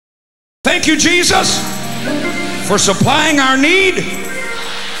Thank you, Jesus, for supplying our need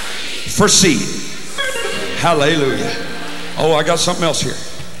for seed. Hallelujah. Oh, I got something else here.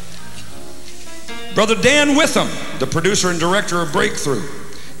 Brother Dan Witham, the producer and director of Breakthrough,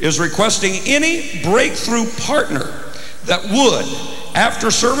 is requesting any Breakthrough partner that would,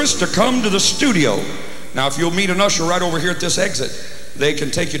 after service, to come to the studio. Now, if you'll meet an usher right over here at this exit, they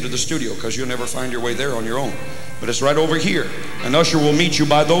can take you to the studio, because you'll never find your way there on your own. But it's right over here. An usher will meet you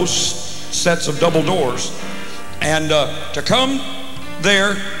by those sets of double doors. And to come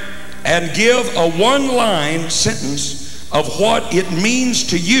there and give a one-line sentence of what it means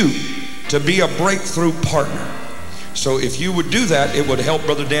to you to be a Breakthrough partner. So if you would do that, it would help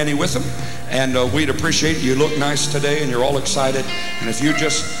Brother Danny with him, and we'd appreciate it. You look nice today and you're all excited, and if you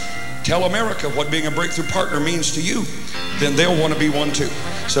just tell America what being a Breakthrough partner means to you, then they'll want to be one too.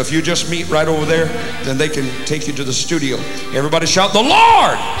 So if you just meet right over there, then they can take you to the studio. Everybody shout, "The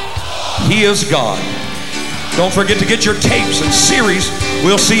Lord, He is God." Don't forget to get your tapes and series.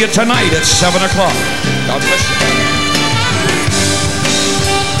 We'll see you tonight at 7 o'clock. God bless you.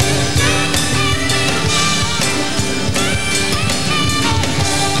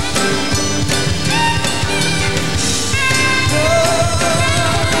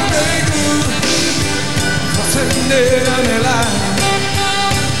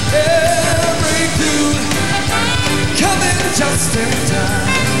 Just in time.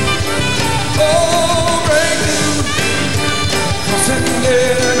 Oh, breakthrough, crossing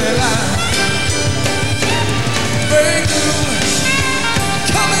every line. Breakthrough,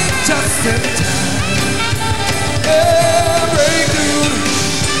 coming just in time. Oh, breakthrough,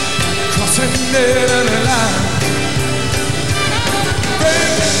 crossing every line.